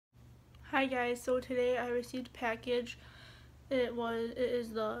Hi guys, so today I received a package. It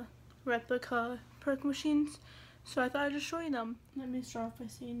is the replica Perk machines. So I thought I'd just show you them. Let me start off by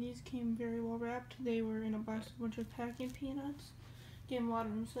saying these came very well wrapped. They were in a box with a bunch of packing peanuts. Gave them a lot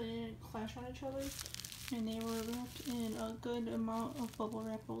of room so they didn't clash on each other. And they were wrapped in a good amount of bubble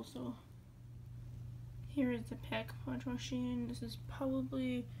wrap also. Here is the pack punch machine. This is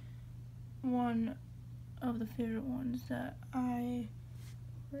probably one of the favorite ones that I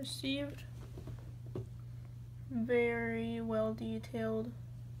received. Very well detailed,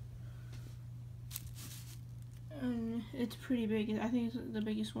 and it's pretty big. I think it's the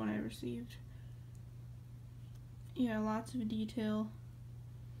biggest one I received. Yeah, lots of detail.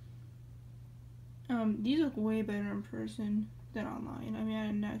 These look way better in person than online. I mean, I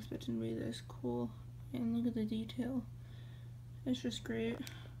did not expect them to be this cool. And look at the detail. It's just great.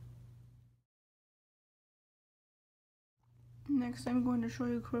 Next, I'm going to show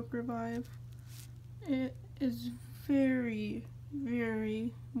you Quick Revive. It is very,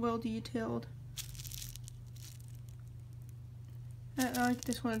 very well detailed. I like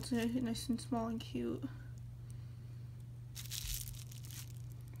this one. It's nice and small and cute.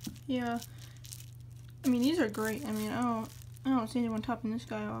 Yeah, I mean, these are great. I mean, I don't see anyone topping this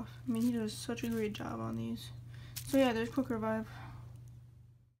guy off. I mean, he does such a great job on these. So yeah, there's Quick Revive.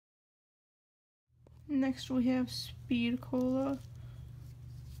 Next we have Speed Cola.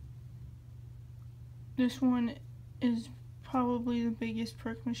 This one is probably the biggest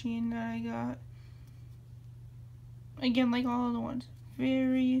Perk machine that I got. Again, like all of the ones,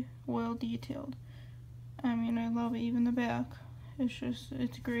 very well detailed. I mean, I love it. Even the back,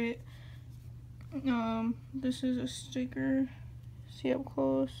 it's great. This is a sticker. See up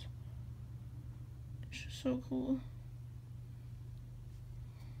close. It's just so cool.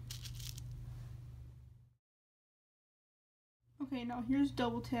 Okay, now here's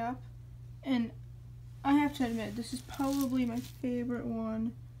Double Tap, and I have to admit, this is probably my favorite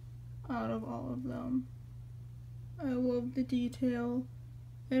one out of all of them. I love the detail.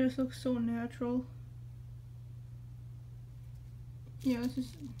 It just looks so natural. Yeah, this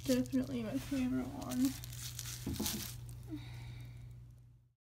is definitely my favorite one.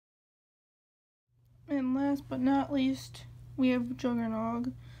 And last but not least, we have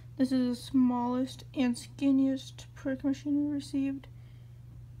Juggernog. This is the smallest and skinniest Perk machine we received.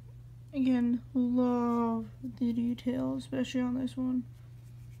 Again, love the detail, especially on this one.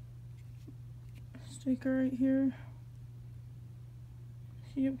 Sticker right here.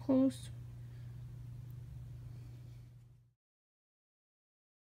 See up close.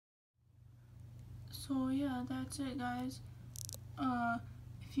 So yeah, that's it guys.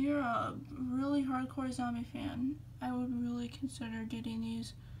 If you're a really hardcore zombie fan, I would really consider getting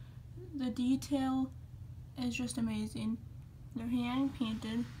these. The detail is just amazing. They're hand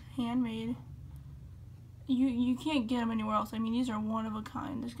painted, handmade. You can't get them anywhere else. I mean, these are one of a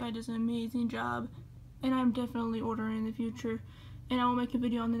kind. This guy does an amazing job, and I'm definitely ordering in the future. And I will make a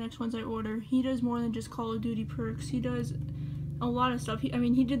video on the next ones I order. He does more than just Call of Duty perks. He does a lot of stuff. I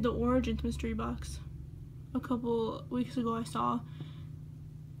mean, he did the Origins mystery box a couple weeks ago I saw.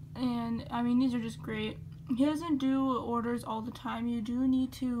 And I mean, these are just great. He doesn't do orders all the time. You do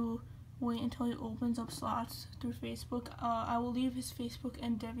need to wait until he opens up slots through Facebook. I will leave his Facebook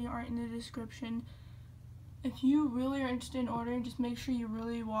and DeviantArt in the description. If you really are interested in ordering, just make sure you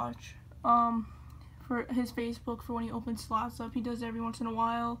really watch for his Facebook for when he opens slots up. He does it every once in a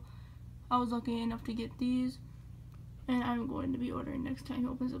while. I was lucky enough to get these, and I'm going to be ordering next time he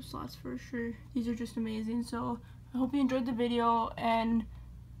opens up slots for sure. These are just amazing. So I hope you enjoyed the video, and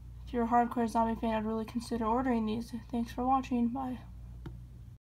if you're a hardcore zombie fan, I'd really consider ordering these. Thanks for watching. Bye.